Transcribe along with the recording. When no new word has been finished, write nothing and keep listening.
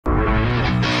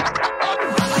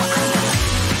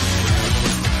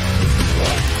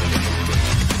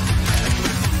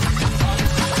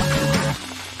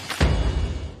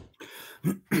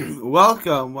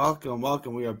Welcome, welcome,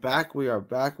 welcome. We are back. We are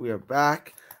back. We are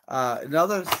back.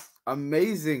 Another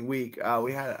amazing week.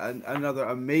 We had another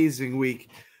amazing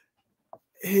week.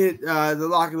 Hit the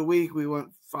lock of the week. We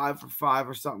went 5 for 5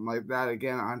 or something like that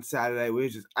again on Saturday. We were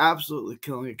just absolutely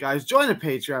killing it, guys. Join the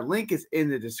Patreon. Link is in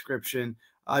the description.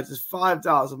 Just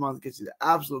 $5 a month gets you the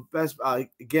absolute best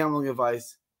gambling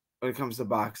advice when it comes to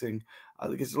boxing.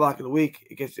 It gets the lock of the week.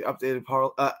 It gets the updated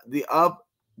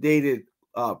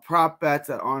prop bets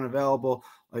that aren't available.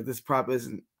 Like this prop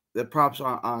isn't. The props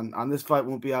on this fight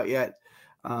won't be out yet.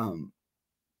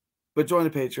 But join the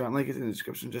Patreon. Link is in the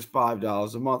description. Just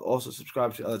 $5 a month. Also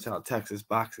subscribe to the other channel, Texas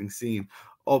Boxing Scene.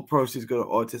 All proceeds go to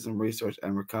autism research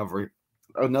and recovery.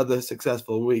 Another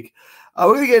successful week.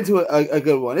 We're going to get into a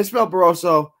good one. Ismael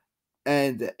Barroso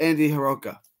and Andy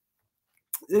Hiraoka.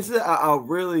 This is a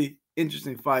really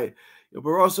interesting fight.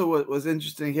 Barroso was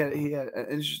interesting. He had an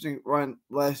interesting run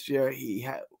last year. He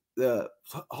had the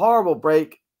horrible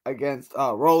break against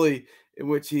Rolly, in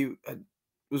which he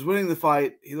was winning the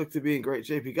fight. He looked to be in great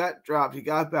shape. He got dropped. He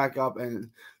got back up, and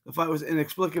the fight was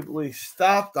inexplicably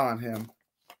stopped on him.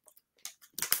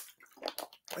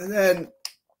 And then,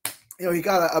 he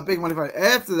got a big money fight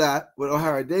after that with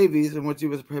O'Hara Davies, in which he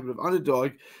was a prohibitive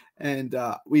underdog. And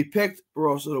we picked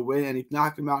Barroso to win, and he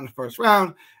knocked him out in the first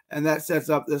round. And that sets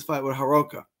up this fight with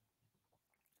Hiraoka.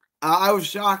 I was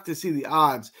shocked to see the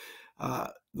odds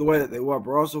the way that they were.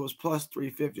 Barroso was plus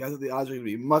 350. I thought the odds were going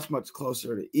to be much, much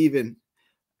closer to even,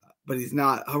 but he's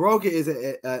not. Hiraoka is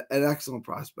an excellent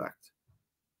prospect.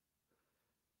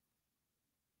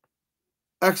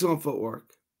 Excellent footwork.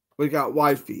 We got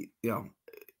wide feet,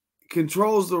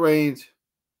 controls the range,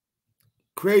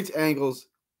 creates angles.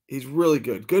 He's really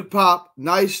good. Good pop,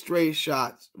 nice straight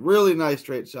shots, really nice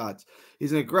straight shots.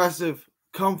 He's an aggressive,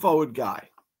 come forward guy.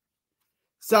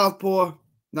 Southpaw,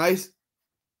 nice,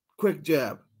 quick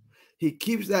jab. He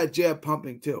keeps that jab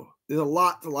pumping too. There's a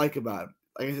lot to like about him.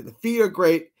 Like I said, the feet are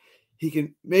great. He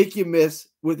can make you miss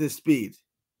with his speed.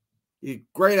 He's a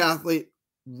great athlete,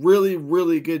 really,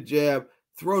 really good jab,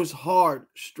 throws hard,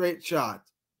 straight shots.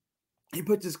 He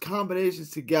puts his combinations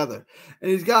together.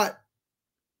 And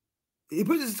he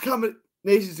puts his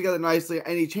combinations together nicely,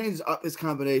 and he changes up his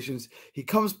combinations. He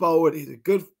comes forward. He's a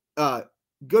good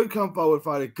come forward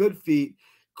fighter, good feet,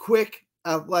 quick,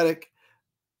 athletic,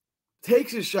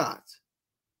 takes his shots.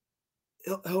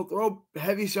 He'll throw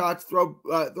heavy shots, throw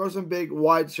some big,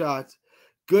 wide shots.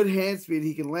 Good hand speed.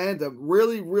 He can land a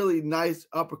really, really nice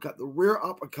uppercut. The rear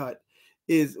uppercut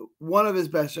is one of his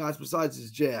best shots besides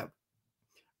his jab.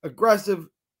 Aggressive,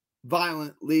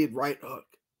 violent lead right hook.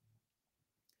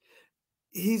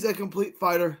 He's a complete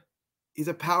fighter. He's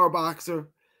a power boxer.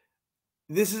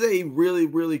 This is a really,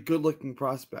 really good-looking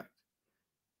prospect.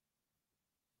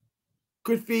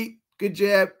 Good feet, good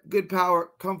jab, good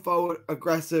power, come forward,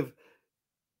 aggressive.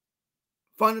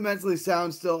 Fundamentally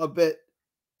sound still a bit.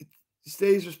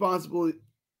 Stays responsible,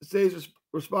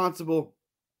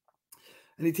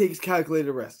 and he takes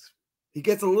calculated risks. He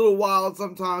gets a little wild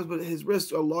sometimes, but his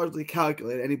risks are largely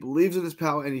calculated, and he believes in his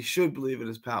power, and he should believe in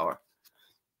his power.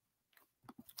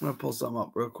 I'm going to pull something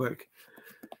up real quick.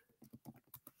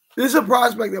 This is a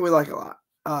prospect that we like a lot.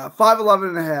 5'11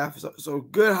 and a half, so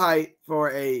good height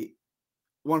for a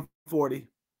 140.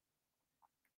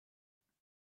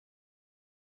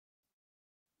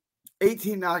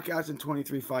 18 knockouts in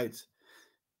 23 fights.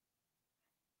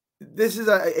 This is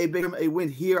a win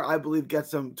here, I believe,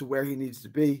 gets him to where he needs to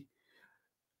be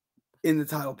in the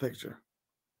title picture.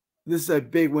 This is a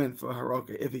big win for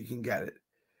Hiraoka if he can get it.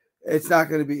 It's not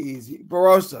going to be easy.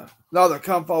 Barroso, another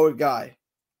come forward guy,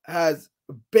 has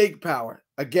big power.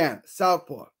 Again,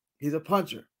 southpaw. He's a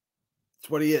puncher. That's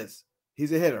what he is.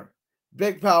 He's a hitter.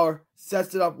 Big power,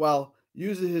 sets it up well,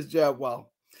 uses his jab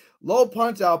well. Low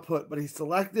punch output, but he's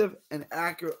selective and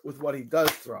accurate with what he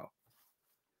does throw.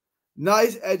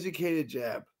 Nice, educated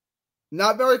jab.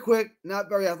 Not very quick, not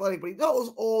very athletic, but he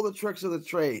knows all the tricks of the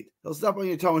trade. He'll step on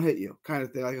your toe and hit you, kind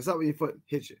of thing. Like he'll step on your foot and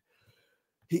hit you.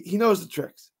 He knows the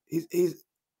tricks. He's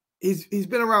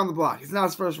been around the block. It's not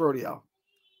his first rodeo.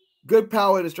 Good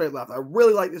power in a straight left. I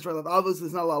really like this straight left. Obviously,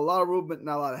 there's not a lot of movement,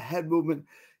 not a lot of head movement.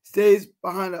 Stays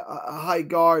behind a high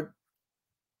guard.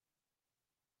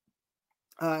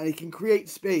 And he can create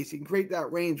space. He can create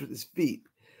that range with his feet.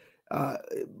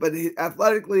 But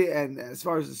athletically and as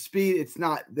far as the speed, it's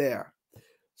not there.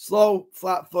 Slow,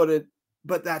 flat-footed,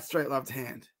 but that straight left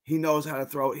hand. He knows how to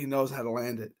throw it. He knows how to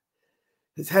land it.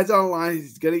 His head's on the line.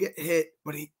 He's going to get hit,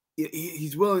 but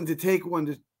he's willing to take one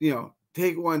to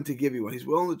give you one. He's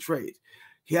willing to trade.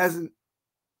 He hasn't.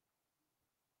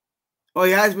 Oh,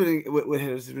 he has been with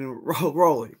hitters. He's been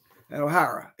rolling at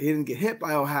O'Hara. He didn't get hit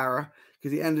by O'Hara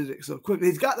because he ended it so quickly.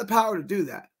 He's got the power to do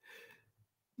that.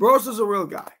 Barroso's a real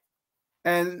guy.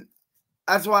 And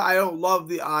that's why I don't love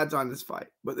the odds on this fight.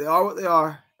 But they are what they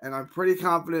are. And I'm pretty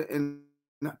confident in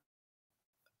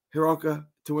Hiraoka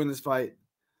to win this fight.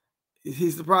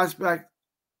 He's the prospect.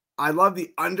 I love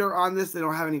the under on this. They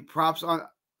don't have any props on.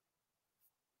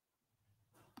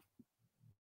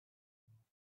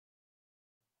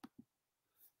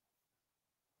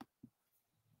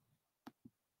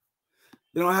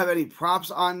 They don't have any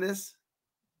props on this.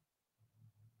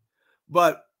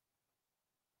 But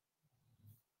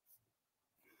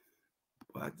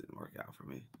well, that didn't work out for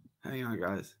me. Hang on,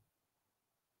 guys.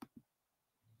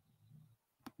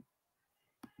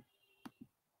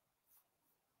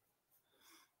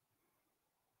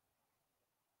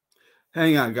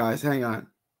 Hang on, guys. Hang on.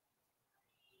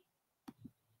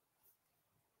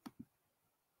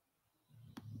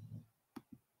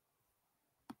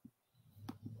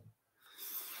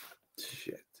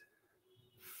 Shit.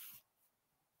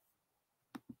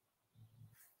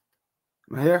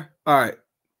 Am I here? All right.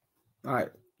 All right.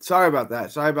 Sorry about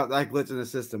that. Sorry about that glitch in the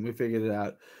system. We figured it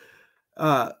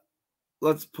out.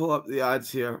 Let's pull up the odds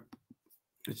here.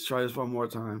 Let's try this one more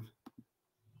time.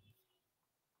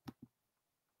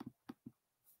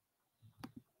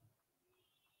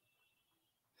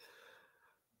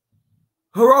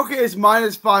 Hiraoka is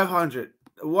minus 500.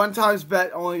 One times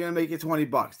bet, only going to make it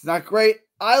 $20. It's not great.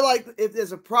 I like, if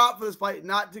there's a prop for this fight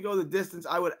not to go the distance,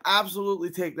 I would absolutely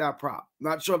take that prop.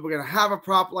 Not sure if we're going to have a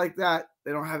prop like that.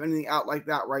 They don't have anything out like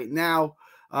that right now.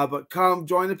 But come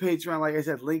join the Patreon. Like I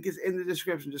said, link is in the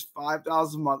description. Just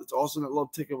 $5 a month. It's also in that little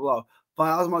ticket below.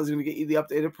 $5 a month is going to get you the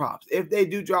updated props. If they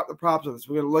do drop the props on this,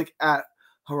 we're going to look at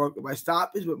Hiraoka by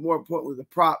stoppage, but more importantly, the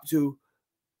prop to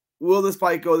will this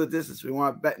fight go the distance? We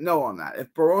want to bet no on that.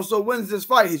 If Barroso wins this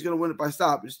fight, he's going to win it by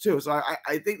stoppage too. So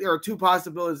I think there are two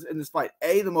possibilities in this fight.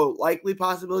 A, the more likely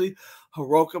possibility,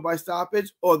 Hiraoka by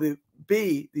stoppage, or the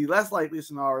less likely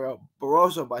scenario,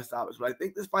 Barroso by stoppage. But I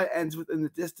think this fight ends within the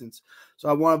distance. So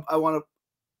I want to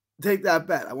take that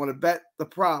bet. I want to bet the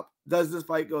prop. Does this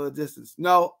fight go the distance?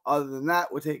 No. Other than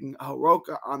that, we're taking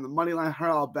Hiraoka on the money line.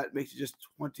 $100 bet makes you just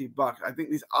 $20. I think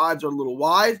these odds are a little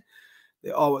wide. They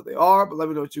are what they are, but let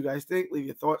me know what you guys think. Leave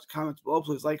your thoughts, comments below.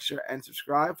 Please like, share, and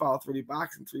subscribe. Follow 3D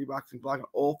Boxing, 3D Boxing Blog on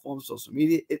all forms of social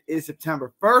media. It is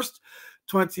September 1st,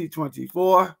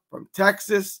 2024. From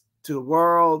Texas to the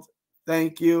world,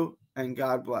 thank you, and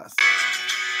God bless.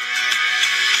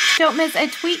 Don't miss a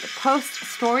tweet, post,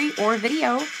 story, or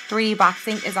video. 3D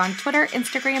Boxing is on Twitter,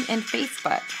 Instagram, and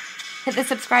Facebook. Hit the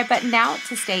subscribe button now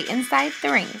to stay inside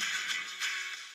the ring.